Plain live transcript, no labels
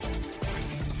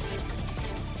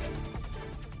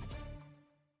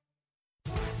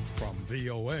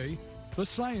VOA, the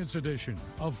Science Edition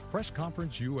of Press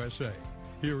Conference USA.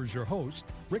 Here is your host,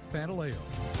 Rick Pantaleo.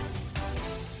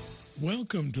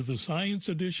 Welcome to the Science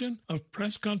Edition of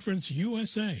Press Conference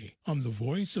USA on the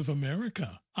Voice of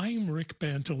America. I'm Rick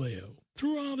Pantaleo.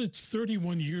 Throughout its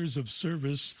 31 years of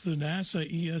service, the NASA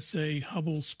ESA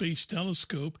Hubble Space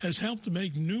Telescope has helped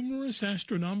make numerous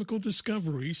astronomical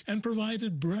discoveries and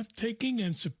provided breathtaking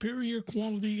and superior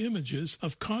quality images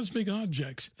of cosmic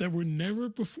objects that were never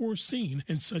before seen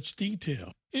in such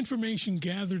detail. Information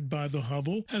gathered by the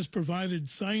Hubble has provided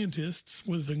scientists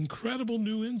with incredible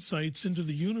new insights into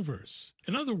the universe.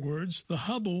 In other words, the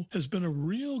Hubble has been a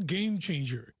real game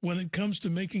changer when it comes to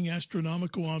making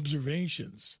astronomical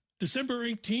observations. December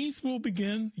 18th will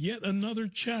begin yet another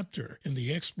chapter in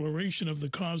the exploration of the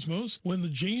cosmos when the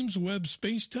James Webb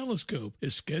Space Telescope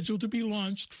is scheduled to be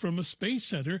launched from a space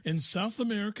center in South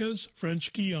America's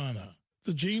French Guiana.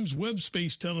 The James Webb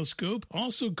Space Telescope,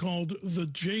 also called the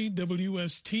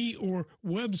JWST or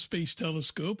Webb Space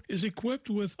Telescope, is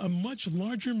equipped with a much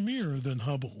larger mirror than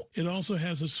Hubble. It also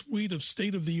has a suite of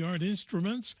state-of-the-art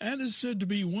instruments and is said to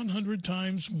be 100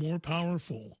 times more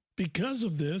powerful. Because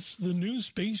of this, the new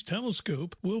space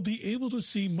telescope will be able to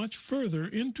see much further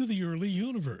into the early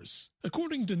universe.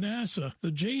 According to NASA,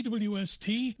 the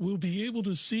JWST will be able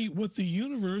to see what the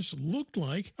universe looked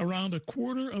like around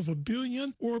 250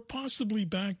 million or possibly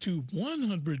back to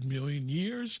 100 million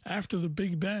years after the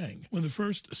Big Bang, when the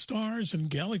first stars and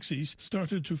galaxies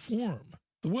started to form.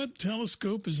 The Webb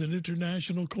Telescope is an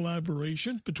international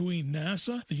collaboration between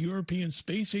NASA, the European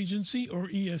Space Agency,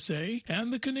 or ESA,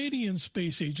 and the Canadian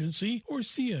Space Agency, or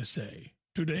CSA.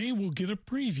 Today, we'll get a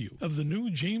preview of the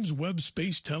new James Webb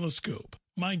Space Telescope.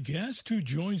 My guest, who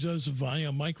joins us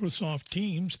via Microsoft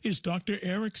Teams, is Dr.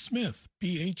 Eric Smith,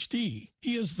 Ph.D.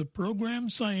 He is the program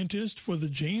scientist for the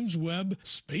James Webb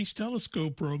Space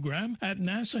Telescope program at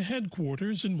NASA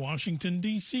headquarters in Washington,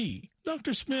 D.C.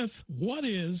 Dr. Smith, what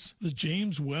is the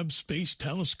James Webb Space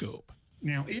Telescope?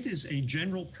 Now, it is a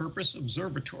general-purpose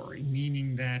observatory,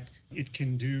 meaning that it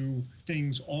can do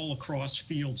things all across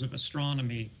fields of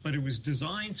astronomy, but it was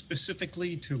designed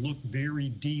specifically to look very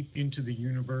deep into the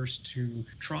universe to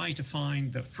try to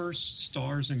find the first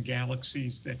stars and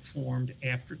galaxies that formed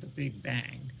after the Big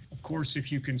Bang. Of course,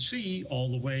 if you can see all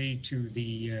the way to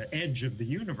the edge of the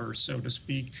universe, so to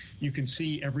speak, you can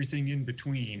see everything in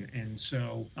between. And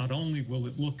so not only will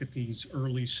it look at these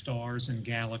early stars and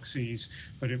galaxies,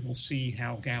 but it will see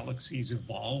how galaxies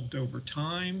evolved over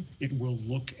time. It will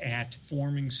look at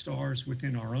forming stars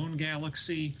within our own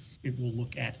galaxy. It will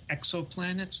look at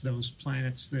exoplanets, those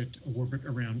planets that orbit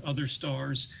around other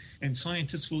stars. And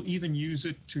scientists will even use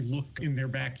it to look in their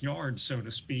backyard, so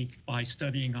to speak, by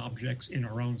studying objects in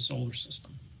our own solar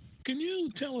system. Can you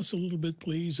tell us a little bit,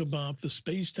 please, about the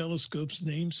Space Telescope's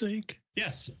namesake?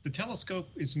 Yes, the telescope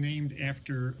is named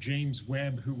after James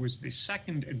Webb, who was the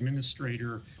second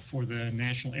administrator for the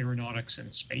National Aeronautics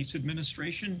and Space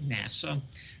Administration, NASA.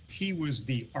 He was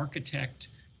the architect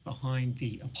behind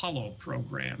the Apollo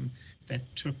program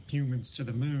that took humans to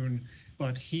the moon,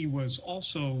 but he was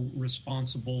also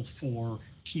responsible for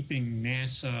keeping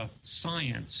NASA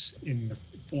science in the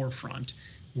forefront.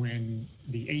 When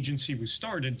the agency was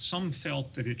started, some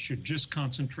felt that it should just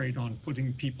concentrate on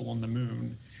putting people on the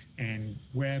moon, and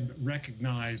Webb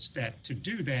recognized that to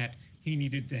do that, he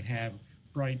needed to have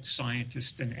bright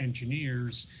scientists and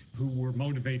engineers who were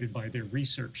motivated by their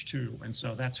research too. And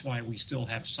so that's why we still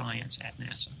have science at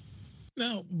NASA.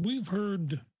 Now, we've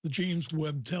heard the James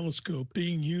Webb Telescope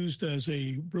being used as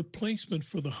a replacement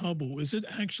for the Hubble. Is it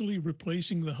actually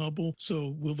replacing the Hubble?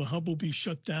 So will the Hubble be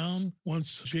shut down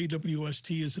once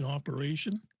JWST is in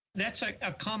operation? That's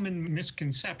a common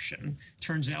misconception.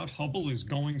 Turns out Hubble is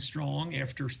going strong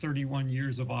after 31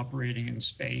 years of operating in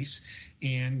space.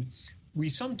 And we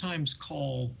sometimes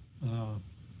call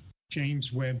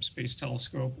James Webb Space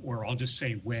Telescope, or I'll just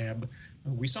say Webb,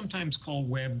 we sometimes call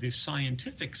Webb the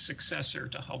scientific successor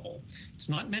to Hubble. It's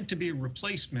not meant to be a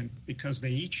replacement because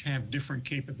they each have different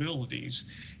capabilities.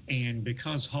 And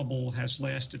because Hubble has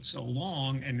lasted so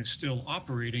long and is still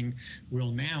operating,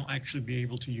 we'll now actually be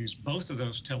able to use both of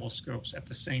those telescopes at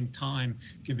the same time,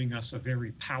 giving us a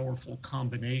very powerful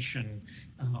combination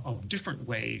of different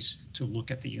ways to look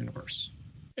at the universe.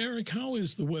 Eric, how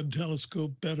is the Webb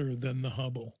telescope better than the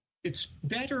Hubble? It's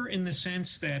better in the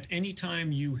sense that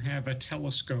anytime you have a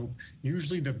telescope,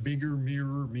 usually the bigger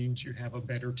mirror means you have a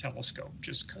better telescope,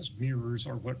 just because mirrors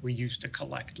are what we use to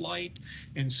collect light.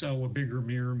 And so a bigger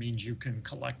mirror means you can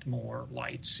collect more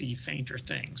light, see fainter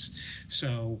things.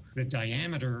 So the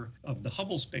diameter of the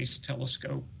Hubble Space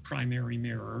Telescope primary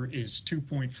mirror is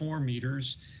 2.4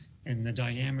 meters. And the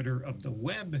diameter of the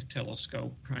Webb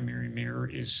telescope primary mirror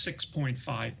is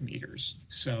 6.5 meters.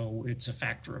 So it's a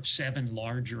factor of 7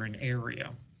 larger in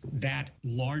area. That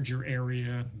larger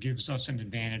area gives us an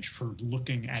advantage for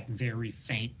looking at very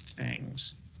faint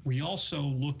things. We also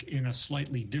look in a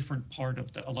slightly different part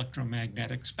of the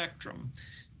electromagnetic spectrum.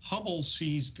 Hubble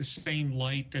sees the same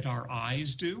light that our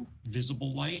eyes do,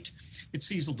 visible light. It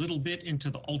sees a little bit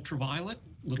into the ultraviolet,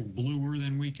 a little bluer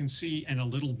than we can see, and a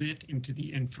little bit into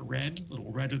the infrared, a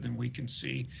little redder than we can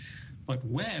see. But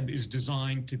Webb is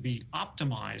designed to be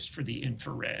optimized for the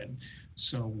infrared.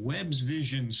 So Webb's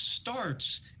vision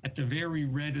starts at the very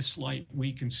reddest light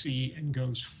we can see and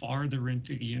goes farther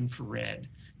into the infrared.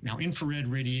 Now, infrared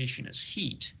radiation is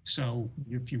heat. So,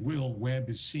 if you will, Webb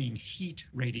is seeing heat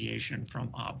radiation from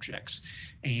objects.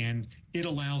 And it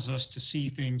allows us to see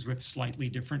things with slightly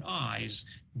different eyes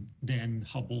than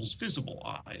Hubble's visible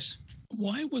eyes.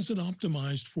 Why was it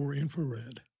optimized for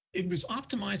infrared? It was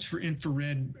optimized for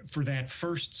infrared for that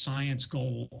first science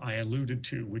goal I alluded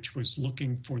to, which was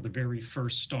looking for the very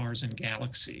first stars and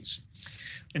galaxies.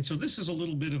 And so this is a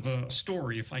little bit of a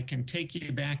story. If I can take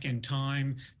you back in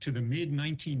time to the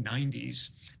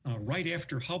mid-1990s, right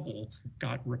after Hubble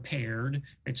got repaired,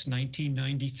 it's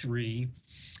 1993,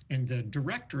 and the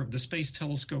director of the Space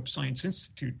Telescope Science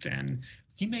Institute then,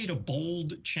 he made a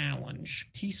bold challenge.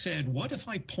 He said, what if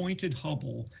I pointed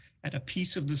Hubble at a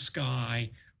piece of the sky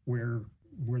where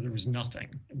there was nothing?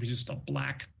 It was just a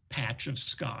black patch of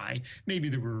sky. Maybe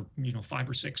there were, 5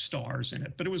 or 6 stars in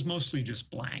it, but it was mostly just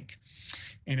blank.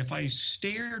 And if I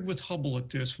stared with Hubble at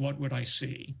this, what would I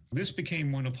see? This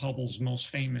became one of Hubble's most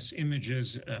famous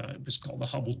images. It was called the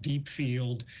Hubble Deep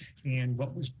Field. And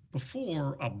what was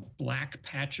before a black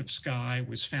patch of sky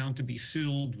was found to be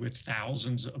filled with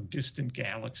thousands of distant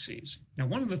galaxies. Now,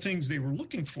 one of the things they were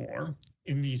looking for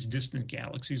in these distant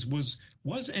galaxies was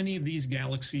any of these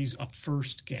galaxies a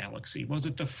first galaxy? Was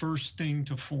it the first thing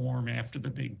to form after the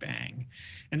Big Bang?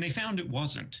 And they found it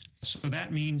wasn't. So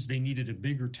that means they needed a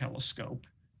bigger telescope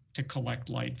to collect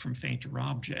light from fainter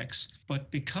objects. But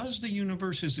because the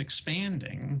universe is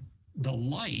expanding, the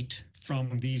light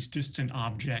from these distant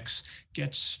objects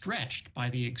gets stretched by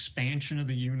the expansion of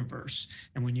the universe.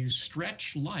 And when you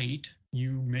stretch light,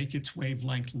 you make its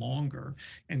wavelength longer.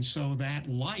 And so that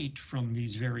light from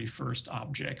these very first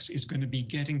objects is going to be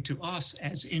getting to us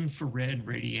as infrared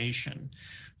radiation.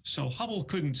 So Hubble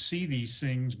couldn't see these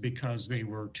things because they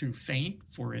were too faint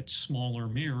for its smaller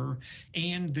mirror,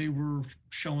 and they were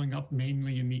showing up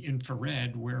mainly in the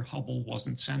infrared where Hubble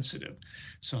wasn't sensitive.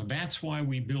 So that's why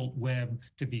we built Webb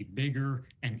to be bigger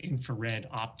and infrared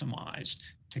optimized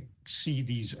to see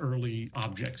these early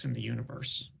objects in the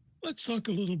universe. Let's talk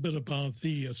a little bit about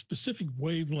the specific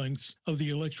wavelengths of the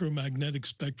electromagnetic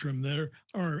spectrum. There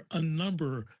are a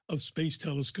number of space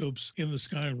telescopes in the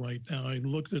sky right now. I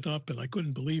looked it up and I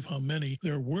couldn't believe how many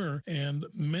there were, and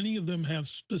many of them have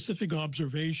specific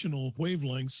observational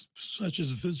wavelengths, such as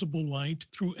visible light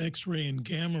through X-ray and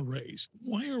gamma rays.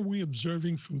 Why are we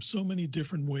observing from so many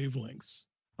different wavelengths?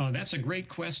 That's a great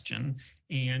question,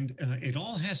 and it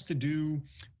all has to do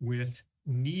with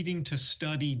needing to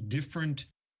study different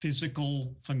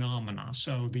physical phenomena.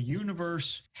 So the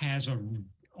universe has a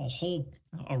whole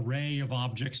array of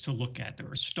objects to look at.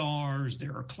 There are stars,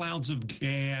 there are clouds of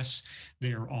gas,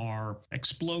 there are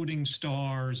exploding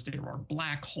stars, there are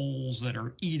black holes that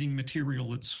are eating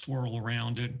material that swirl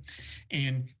around it.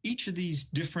 And each of these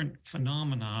different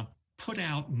phenomena put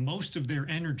out most of their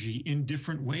energy in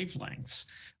different wavelengths.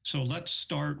 So let's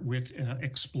start with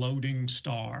exploding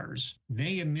stars.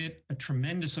 They emit a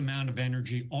tremendous amount of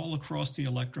energy all across the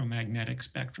electromagnetic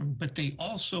spectrum, but they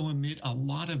also emit a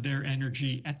lot of their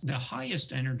energy at the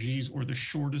highest energies or the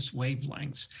shortest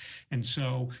wavelengths. And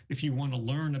so if you want to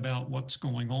learn about what's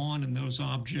going on in those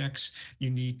objects,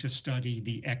 you need to study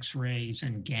the X-rays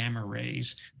and gamma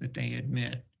rays that they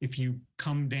emit. If you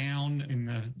come down in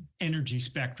the energy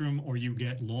spectrum or you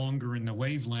get longer in the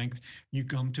wavelength, you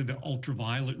come to the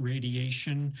ultraviolet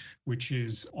radiation, which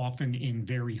is often in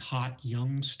very hot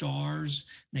young stars.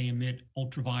 They emit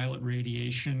ultraviolet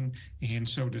radiation. And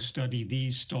so to study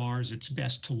these stars, it's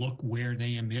best to look where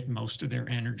they emit most of their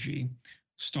energy.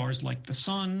 Stars like the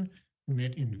sun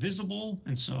emit invisible,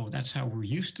 and so that's how we're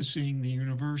used to seeing the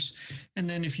universe. And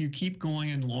then if you keep going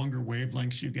in longer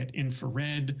wavelengths, you get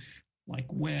infrared, like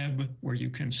Webb, where you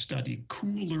can study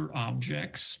cooler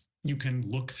objects. You can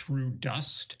look through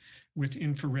dust with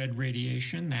infrared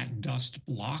radiation. That dust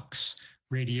blocks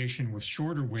radiation with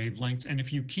shorter wavelengths. And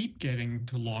if you keep getting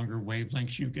to longer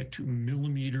wavelengths, you get to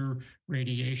millimeter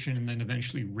radiation and then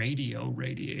eventually radio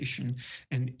radiation.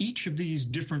 And each of these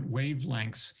different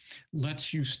wavelengths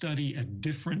lets you study a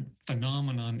different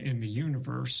phenomenon in the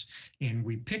universe. And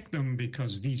we pick them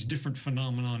because these different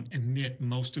phenomena emit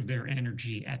most of their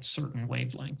energy at certain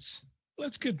wavelengths.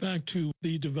 Let's get back to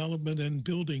the development and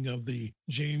building of the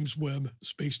James Webb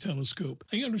Space Telescope.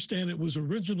 I understand it was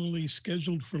originally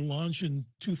scheduled for launch in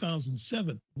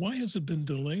 2007. Why has it been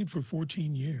delayed for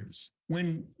 14 years?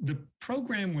 When the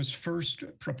program was first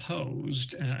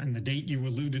proposed, and the date you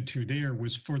alluded to there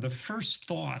was for the first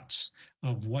thoughts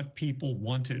of what people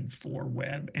wanted for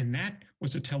Webb. And that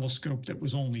was a telescope that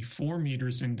was only 4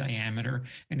 meters in diameter,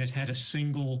 and it had a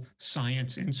single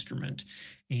science instrument.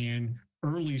 And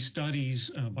early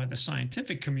studies by the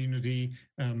scientific community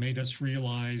made us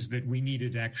realize that we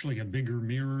needed actually a bigger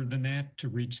mirror than that to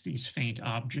reach these faint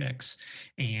objects.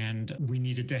 And we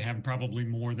needed to have probably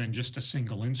more than just a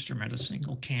single instrument, a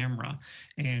single camera.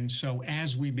 And so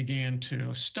as we began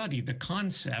to study the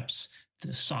concepts,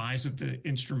 the size of the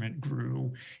instrument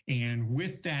grew. And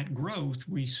with that growth,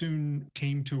 we soon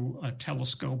came to a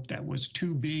telescope that was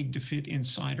too big to fit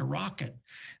inside a rocket,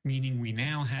 meaning we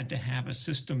now had to have a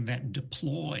system that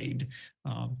deployed,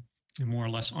 more or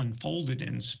less unfolded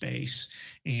in space.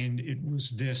 And it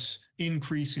was this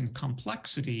increase in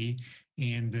complexity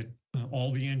and that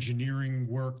all the engineering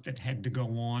work that had to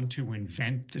go on to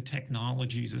invent the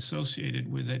technologies associated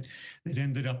with it that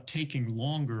ended up taking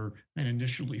longer than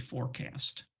initially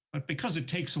forecast. But because it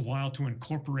takes a while to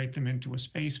incorporate them into a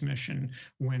space mission,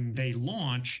 when they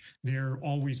launch, they're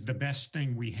always the best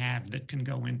thing we have that can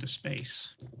go into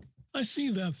space. I see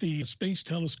that the Space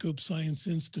Telescope Science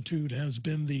Institute has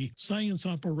been the Science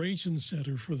Operations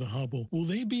Center for the Hubble. Will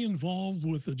they be involved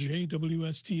with the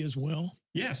JWST as well?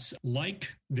 Yes,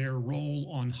 like their role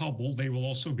on Hubble, they will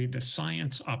also be the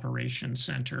Science Operations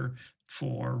Center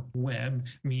for Webb,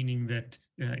 meaning that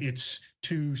it's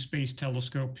 2 space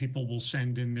telescope people will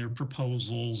send in their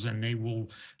proposals and they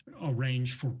will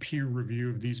arrange for peer review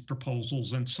of these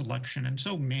proposals and selection and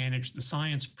so manage the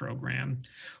science program.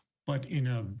 But in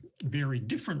a very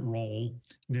different role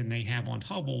than they have on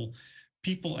Hubble,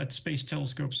 people at Space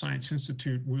Telescope Science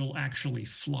Institute will actually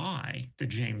fly the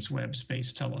James Webb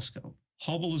Space Telescope.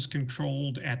 Hubble is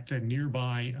controlled at the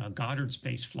nearby Goddard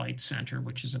Space Flight Center,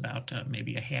 which is about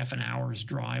maybe a half an hour's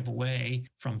drive away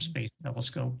from Space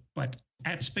Telescope. But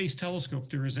at Space Telescope,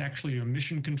 there is actually a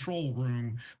mission control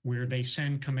room where they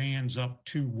send commands up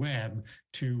to Webb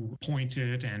to point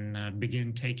it and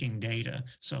begin taking data.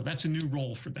 So that's a new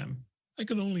role for them. I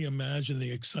can only imagine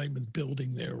the excitement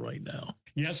building there right now.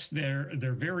 Yes, they're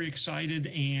very excited,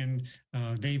 and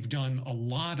they've done a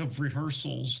lot of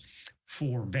rehearsals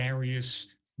for various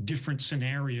different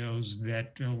scenarios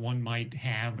that one might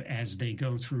have as they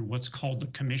go through what's called the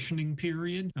commissioning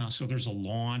period. So there's a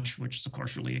launch, which is, of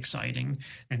course, really exciting.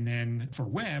 And then for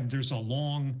Webb, there's a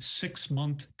long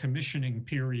 6-month commissioning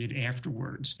period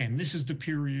afterwards. And this is the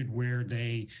period where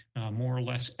they more or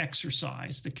less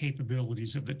exercise the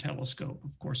capabilities of the telescope.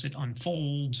 Of course, it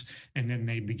unfolds, and then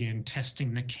they begin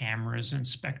testing the cameras and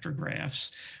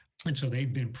spectrographs. And so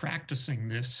they've been practicing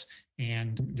this,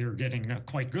 and they're getting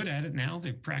quite good at it now.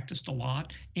 They've practiced a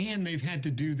lot, and they've had to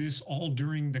do this all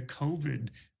during the COVID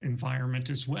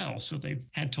environment as well. So they've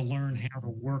had to learn how to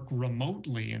work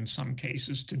remotely in some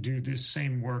cases to do this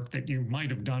same work that you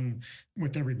might have done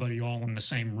with everybody all in the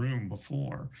same room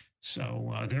before.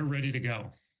 So they're ready to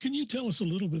go. Can you tell us a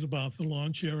little bit about the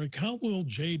launch, Eric? How will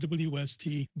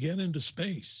JWST get into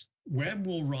space? Webb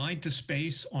will ride to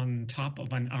space on top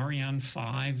of an Ariane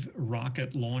 5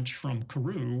 rocket launch from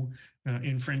Kourou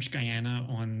in French Guiana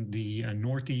on the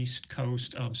northeast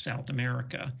coast of South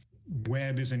America.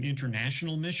 Webb is an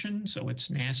international mission, so it's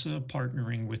NASA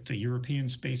partnering with the European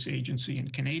Space Agency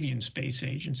and Canadian Space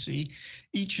Agency.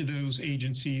 Each of those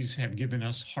agencies have given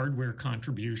us hardware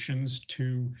contributions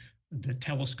to the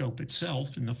telescope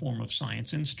itself in the form of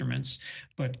science instruments,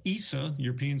 but ESA,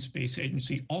 European Space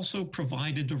Agency, also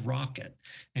provided a rocket.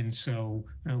 And so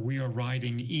we are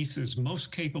riding ESA's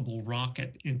most capable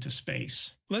rocket into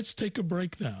space. Let's take a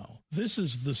break now. This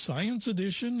is the Science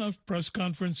Edition of Press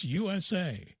Conference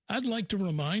USA. I'd like to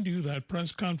remind you that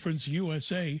Press Conference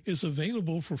USA is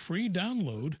available for free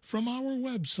download from our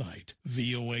website,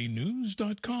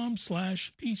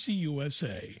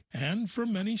 voanews.com/PCUSA, and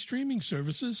from many streaming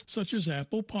services such as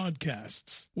Apple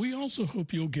Podcasts. We also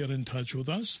hope you'll get in touch with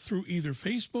us through either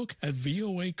Facebook at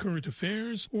VOA Current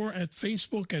Affairs or at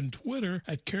Facebook and Twitter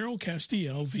at Carol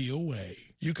Castiel VOA.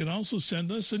 You can also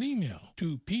send us an email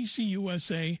to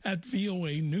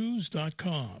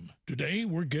pcusa@voanews.com. Today,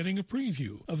 we're getting a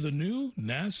preview of the new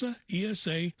NASA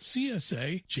ESA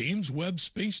CSA James Webb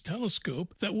Space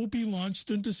Telescope that will be launched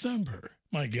in December.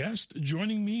 My guest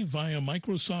joining me via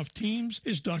Microsoft Teams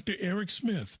is Dr. Eric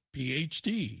Smith,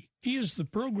 Ph.D. He is the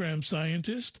program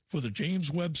scientist for the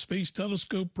James Webb Space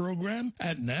Telescope program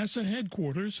at NASA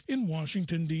headquarters in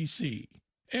Washington, D.C.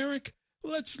 Eric,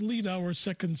 let's lead our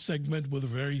second segment with a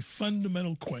very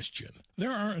fundamental question.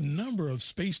 There are a number of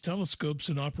space telescopes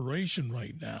in operation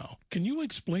right now. Can you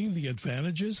explain the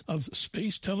advantages of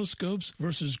space telescopes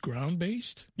versus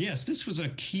ground-based? Yes, this was a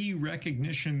key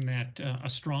recognition that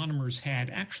astronomers had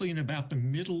actually in about the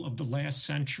middle of the last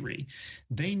century.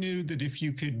 They knew that if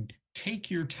you could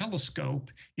take your telescope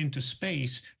into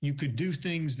space, you could do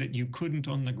things that you couldn't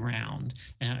on the ground.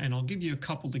 And I'll give you a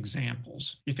couple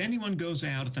examples. If anyone goes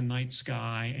out at the night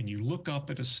sky and you look up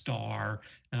at a star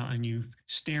and you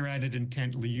stare at it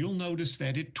intently, you'll notice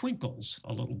that it twinkles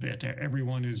a little bit.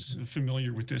 Everyone is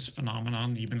familiar with this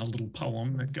phenomenon, even a little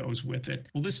poem that goes with it.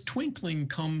 Well, this twinkling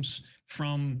comes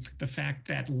from the fact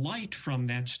that light from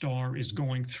that star is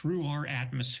going through our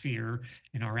atmosphere,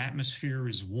 and our atmosphere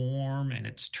is warm and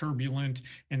it's turbulent.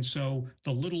 And so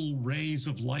the little rays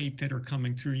of light that are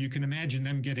coming through, you can imagine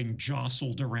them getting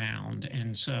jostled around.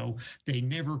 And so they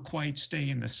never quite stay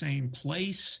in the same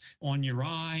place on your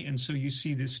eye. And so you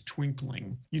see this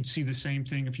twinkling. You'd see the same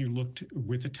thing if you looked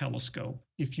with a telescope.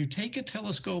 If you take a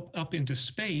telescope up into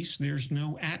space, there's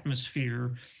no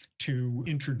atmosphere to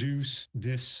introduce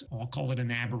this, I'll call it an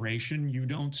aberration. You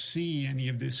don't see any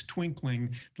of this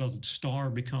twinkling. The star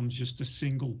becomes just a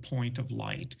single point of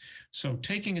light. So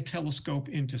taking a telescope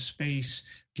into space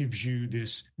gives you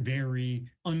this very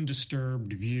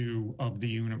undisturbed view of the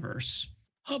universe.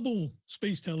 Hubble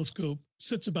Space Telescope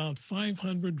sits about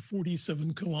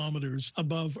 547 kilometers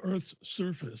above Earth's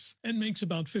surface and makes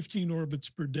about 15 orbits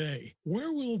per day.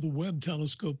 Where will the Webb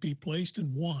telescope be placed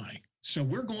and why? So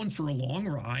we're going for a long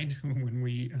ride when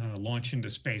we launch into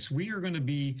space. We are going to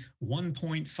be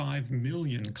 1.5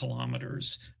 million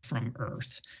kilometers from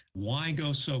Earth. Why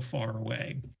go so far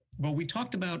away? Well, we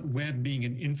talked about Webb being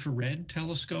an infrared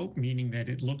telescope, meaning that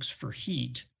it looks for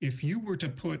heat. If you were to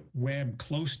put Webb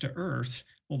close to Earth,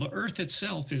 well, the Earth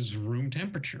itself is room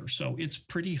temperature, so it's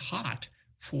pretty hot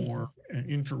for an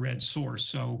infrared source.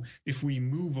 So if we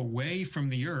move away from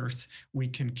the Earth, we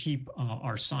can keep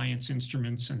our science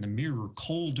instruments and the mirror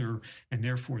colder, and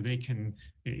therefore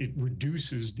it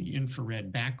reduces the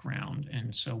infrared background.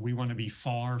 And so we want to be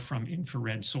far from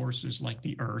infrared sources like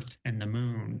the Earth and the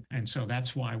Moon. And so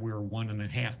that's why we're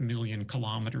 1.5 million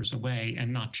kilometers away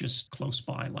and not just close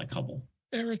by like Hubble.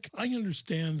 Eric, I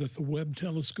understand that the Webb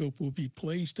telescope will be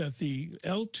placed at the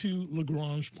L2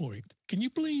 Lagrange point. Can you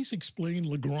please explain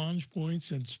Lagrange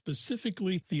points and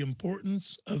specifically the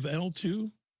importance of L2?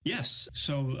 Yes.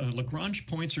 So Lagrange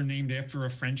points are named after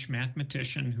a French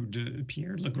mathematician who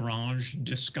Pierre Lagrange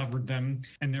discovered them.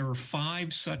 And there are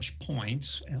 5 such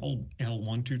points,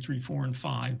 L1, 2, 3, 4, and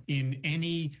 5, in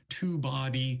any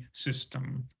two-body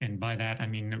system. And by that, I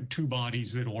mean 2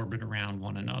 bodies that orbit around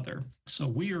one another. So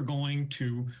we are going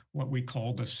to what we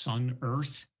call the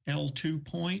Sun-Earth L2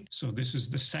 point. So this is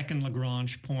the second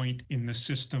Lagrange point in the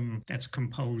system that's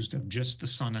composed of just the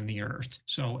sun and the Earth.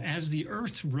 So as the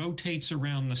Earth rotates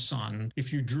around the sun,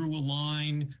 if you drew a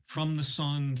line from the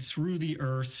sun through the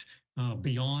Earth,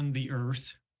 beyond the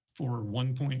Earth for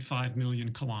 1.5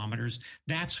 million kilometers,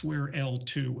 that's where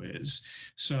L2 is.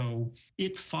 So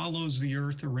it follows the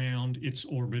Earth around its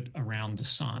orbit around the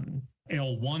sun.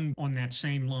 L1 on that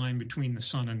same line between the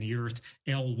sun and the Earth,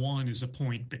 L1 is a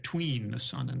point between the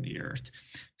sun and the Earth.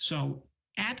 So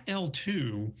at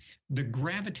L2, the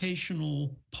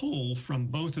gravitational pull from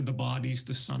both of the bodies,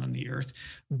 the sun and the Earth,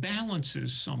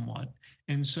 balances somewhat.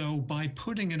 And so by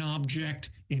putting an object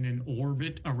in an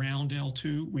orbit around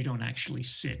L2, we don't actually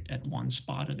sit at one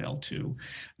spot at L2.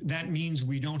 That means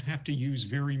we don't have to use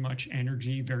very much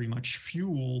energy, very much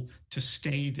fuel to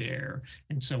stay there.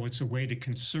 And so it's a way to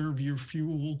conserve your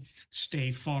fuel,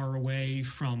 stay far away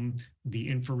from the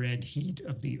infrared heat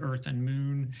of the Earth and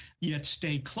Moon, yet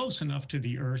stay close enough to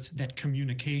the Earth that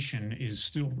communication is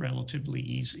still relatively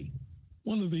easy.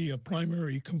 One of the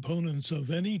primary components of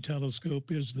any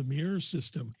telescope is the mirror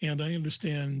system, and I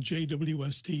understand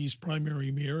JWST's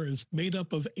primary mirror is made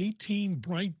up of 18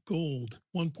 bright gold,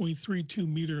 1.32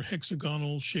 meter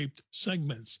hexagonal shaped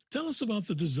segments. Tell us about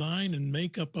the design and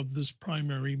makeup of this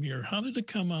primary mirror. How did it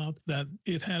come out that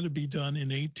it had to be done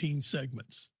in 18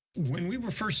 segments? When we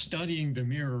were first studying the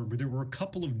mirror, there were a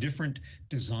couple of different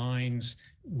designs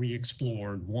we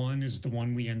explored. One is the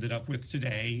one we ended up with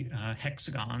today,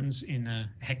 hexagons in a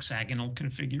hexagonal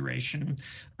configuration.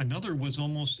 Another was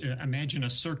almost, imagine a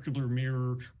circular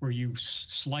mirror where you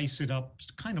slice it up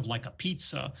kind of like a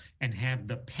pizza and have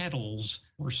the petals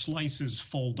or slices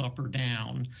fold up or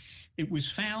down. It was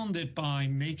found that by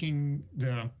making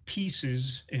the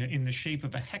pieces in the shape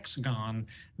of a hexagon,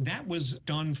 that was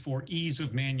done for ease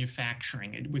of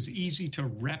manufacturing. It was easy to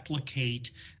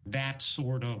replicate that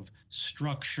sort of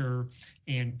structure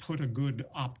and put a good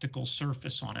optical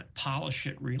surface on it, polish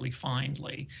it really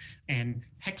finely. And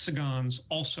hexagons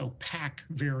also pack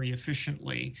very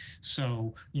efficiently,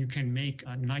 so you can make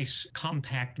a nice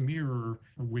compact mirror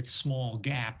with small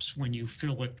gaps when you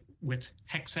fill it with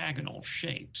hexagonal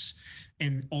shapes.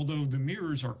 And although the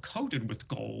mirrors are coated with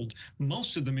gold,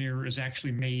 most of the mirror is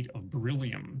actually made of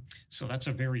beryllium. So that's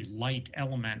a very light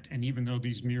element. And even though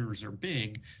these mirrors are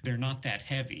big, they're not that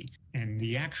heavy. And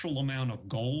the actual amount of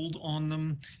gold on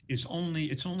them is only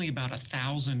about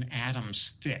 1,000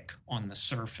 atoms thick on the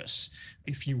surface.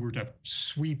 If you were to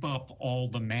sweep up all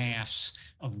the mass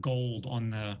of gold on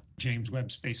the James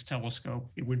Webb Space Telescope,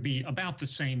 it would be about the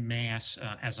same mass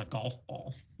as a golf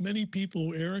ball. Many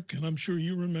people, Eric, and I'm sure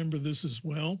you remember this as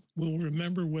well, will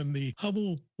remember when the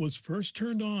Hubble was first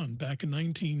turned on back in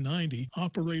 1990,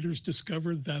 operators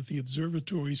discovered that the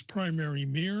observatory's primary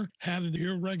mirror had an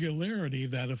irregularity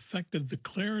that affected the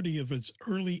clarity of its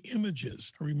early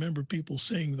images. I remember people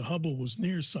saying the Hubble was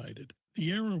nearsighted.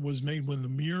 The error was made when the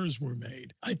mirrors were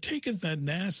made. I take it that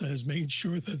NASA has made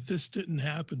sure that this didn't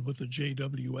happen with the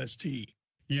JWST.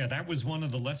 Yeah, that was one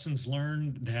of the lessons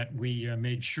learned that we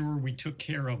made sure we took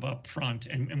care of up front,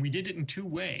 and we did it in two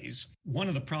ways. One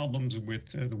of the problems with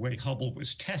the way Hubble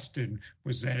was tested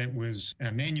was that it was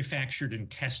manufactured and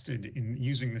tested in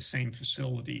using the same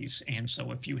facilities, and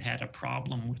so if you had a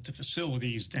problem with the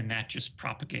facilities, then that just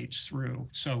propagates through.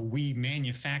 So we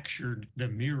manufactured the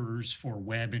mirrors for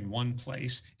Webb in one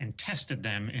place and tested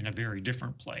them in a very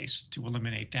different place to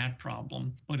eliminate that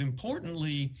problem. But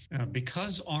importantly,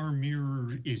 because our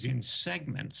mirror is in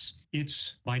segments,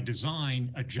 it's by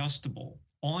design adjustable.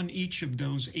 On each of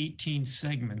those 18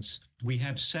 segments, we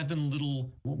have 7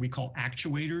 little, what we call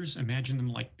actuators. Imagine them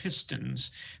like pistons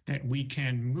that we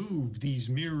can move these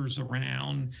mirrors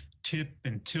around, tip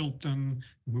and tilt them,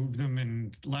 move them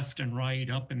in left and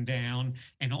right, up and down,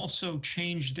 and also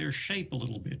change their shape a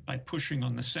little bit by pushing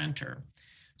on the center.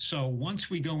 So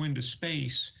once we go into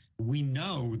space, we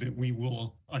know that we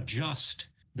will adjust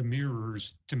the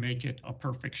mirrors to make it a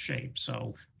perfect shape.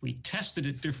 So we tested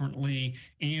it differently,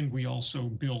 and we also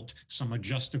built some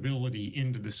adjustability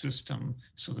into the system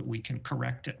so that we can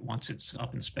correct it once it's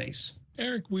up in space.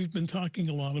 Eric, we've been talking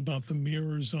a lot about the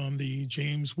mirrors on the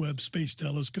James Webb Space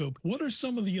Telescope. What are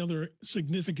some of the other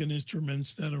significant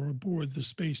instruments that are aboard the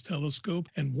Space Telescope,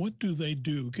 and what do they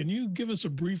do? Can you give us a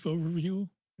brief overview?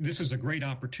 This is a great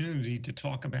opportunity to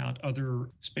talk about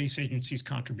other space agencies'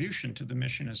 contribution to the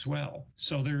mission as well.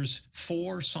 So there's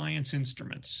 4 science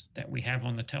instruments that we have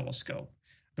on the telescope.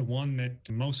 The one that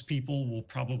most people will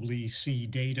probably see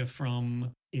data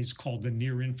from is called the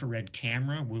near-infrared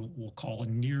camera. We'll call it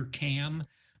NIRCam,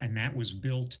 and that was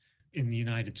built in the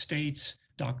United States.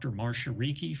 Dr. Marcia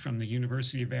Ricci from the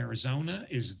University of Arizona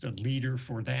is the leader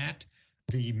for that.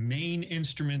 The main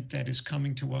instrument that is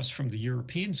coming to us from the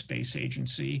European Space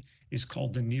Agency is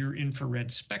called the near-infrared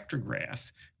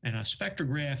spectrograph. And a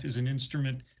spectrograph is an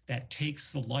instrument that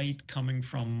takes the light coming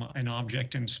from an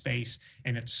object in space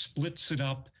and it splits it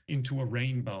up into a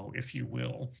rainbow, if you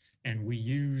will. And we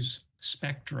use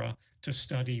spectra to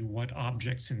study what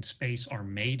objects in space are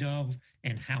made of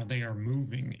and how they are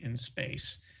moving in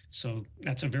space. So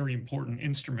that's a very important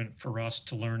instrument for us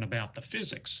to learn about the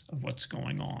physics of what's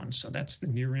going on. So that's the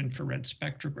near-infrared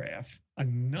spectrograph.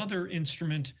 Another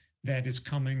instrument that is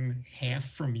coming half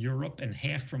from Europe and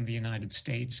half from the United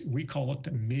States, we call it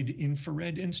the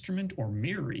mid-infrared instrument, or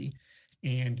MIRI,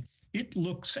 and it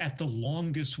looks at the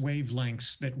longest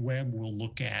wavelengths that Webb will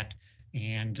look at.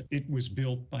 And it was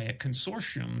built by a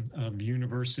consortium of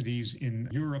universities in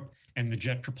Europe and the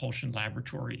Jet Propulsion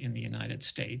Laboratory in the United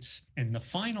States. And the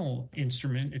final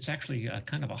instrument, it's actually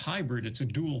kind of a hybrid, it's a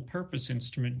dual purpose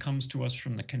instrument, comes to us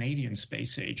from the Canadian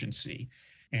Space Agency.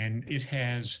 And it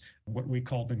has what we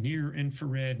call the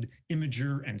near-infrared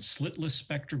imager and slitless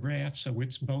spectrograph. So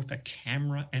it's both a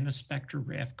camera and a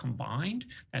spectrograph combined.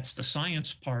 That's the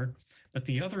science part. But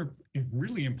the other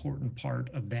really important part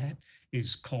of that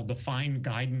is called the fine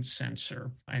guidance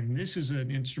sensor. And this is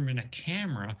an instrument, a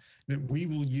camera, that we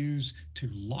will use to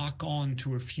lock on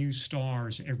to a few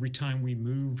stars every time we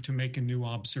move to make a new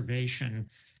observation.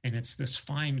 And it's this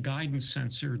fine guidance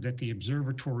sensor that the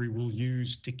observatory will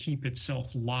use to keep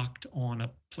itself locked on a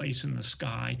place in the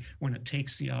sky when it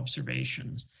takes the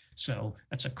observations. So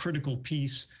that's a critical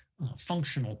piece,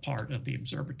 functional part of the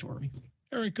observatory.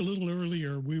 Eric, a little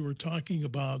earlier, we were talking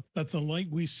about that the light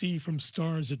we see from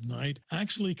stars at night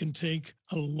actually can take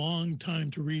a long time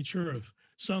to reach Earth,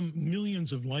 some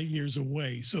millions of light years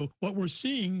away. So what we're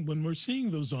seeing when we're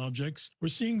seeing those objects, we're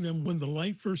seeing them when the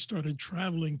light first started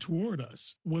traveling toward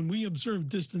us. When we observe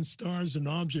distant stars and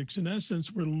objects, in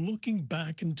essence, we're looking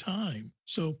back in time.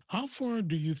 So how far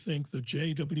do you think the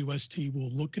JWST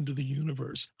will look into the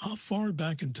universe? How far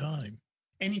back in time?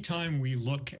 Anytime we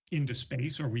look into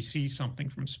space or we see something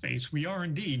from space, we are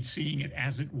indeed seeing it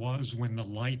as it was when the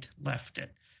light left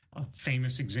it. A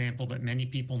famous example that many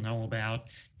people know about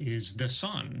is the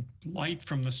sun. Light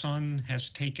from the sun has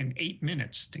taken 8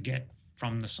 minutes to get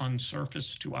from the sun's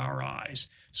surface to our eyes.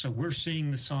 So we're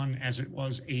seeing the sun as it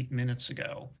was 8 minutes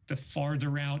ago. The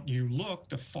farther out you look,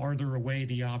 the farther away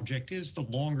the object is, the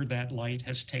longer that light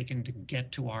has taken to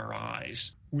get to our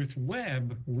eyes. With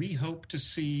Webb, we hope to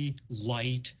see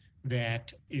light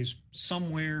that is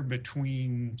somewhere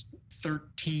between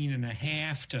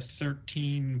 13.5 to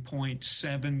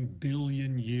 13.7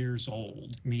 billion years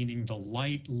old, meaning the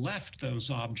light left those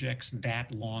objects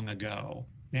that long ago.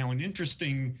 Now, an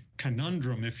interesting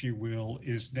conundrum, if you will,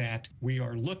 is that we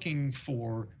are looking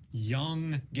for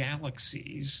young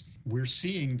galaxies. We're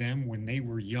seeing them when they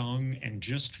were young and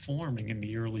just forming in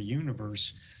the early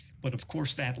universe. But of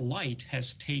course, that light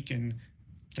has taken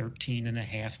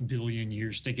 13.5 billion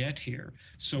years to get here.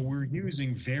 So we're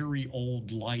using very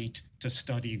old light to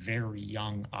study very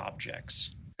young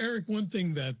objects. Eric, one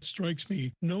thing that strikes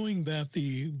me, knowing that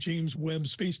the James Webb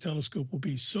Space Telescope will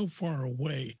be so far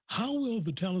away, how will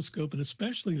the telescope, and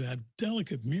especially that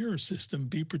delicate mirror system,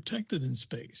 be protected in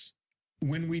space?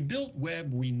 When we built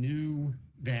Webb, we knew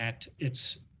that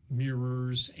its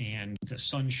mirrors and the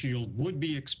sun shield would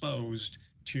be exposed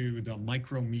to the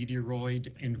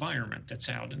micrometeoroid environment that's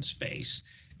out in space.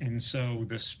 And so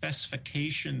the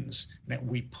specifications that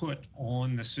we put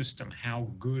on the system,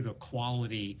 how good a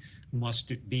quality must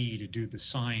it be to do the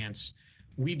science,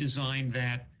 we designed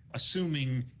that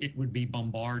assuming it would be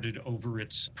bombarded over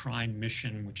its prime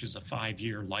mission, which is a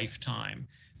 5-year lifetime.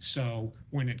 So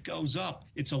when it goes up,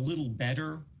 it's a little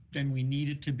better than we need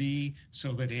it to be,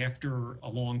 so that after a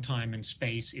long time in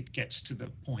space, it gets to the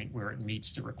point where it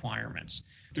meets the requirements.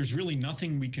 There's really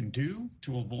nothing we can do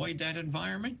to avoid that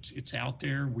environment. It's out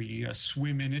there. We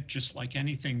swim in it just like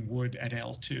anything would at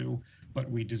L2, but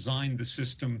we designed the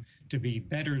system to be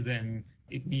better than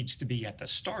it needs to be at the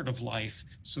start of life,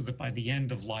 so that by the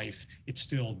end of life, it's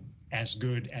still as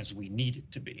good as we need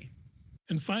it to be.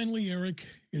 And finally, Eric,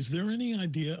 is there any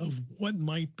idea of what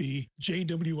might be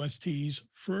JWST's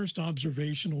first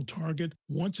observational target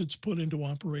once it's put into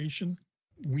operation?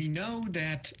 We know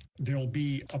that there'll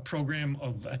be a program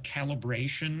of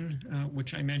calibration,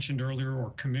 which I mentioned earlier,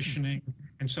 or commissioning.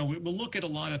 And so it will look at a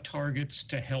lot of targets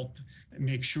to help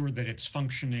make sure that it's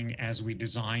functioning as we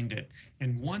designed it.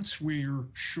 And once we're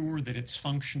sure that it's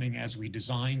functioning as we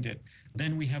designed it,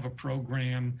 then we have a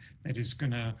program that is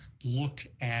going to look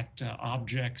at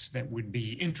objects that would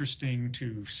be interesting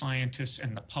to scientists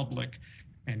and the public.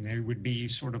 And they would be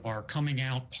sort of our coming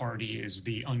out party, is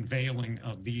the unveiling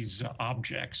of these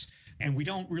objects. And we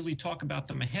don't really talk about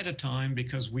them ahead of time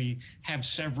because we have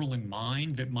several in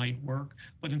mind that might work.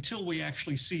 But until we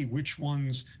actually see which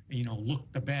ones,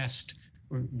 look the best,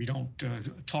 we don't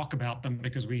talk about them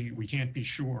because we can't be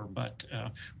sure. But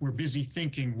we're busy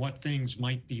thinking what things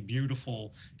might be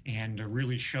beautiful and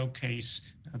really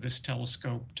showcase this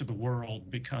telescope to the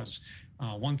world. Because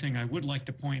one thing I would like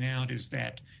to point out is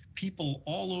that people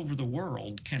all over the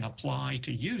world can apply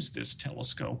to use this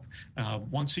telescope.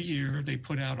 Once a year, they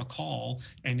put out a call,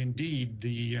 and indeed,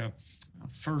 the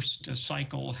first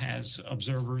cycle has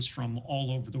observers from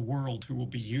all over the world who will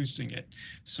be using it.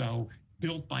 So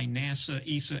built by NASA,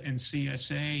 ESA, and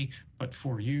CSA, but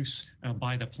for use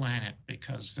by the planet,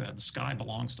 because the sky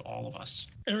belongs to all of us.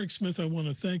 Eric Smith, I want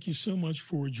to thank you so much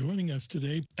for joining us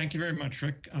today. Thank you very much,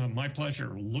 Rick. My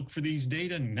pleasure. Look for these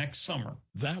data next summer.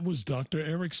 That was Dr.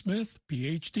 Eric Smith,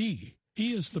 Ph.D.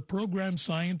 He is the program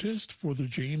scientist for the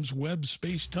James Webb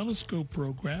Space Telescope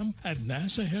program at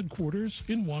NASA headquarters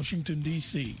in Washington,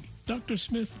 D.C. Dr.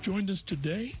 Smith joined us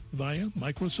today via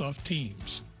Microsoft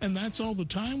Teams. And that's all the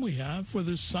time we have for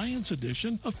this science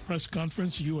edition of Press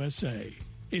Conference USA.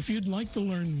 If you'd like to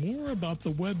learn more about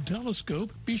the Webb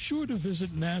telescope, be sure to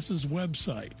visit NASA's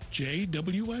website,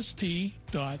 jwst.nasa.gov.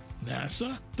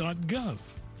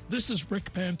 This is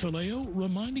Rick Pantaleo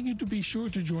reminding you to be sure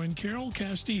to join Carol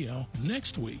Castillo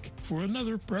next week for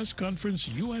another Press Conference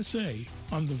USA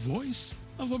on the Voice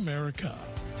of America.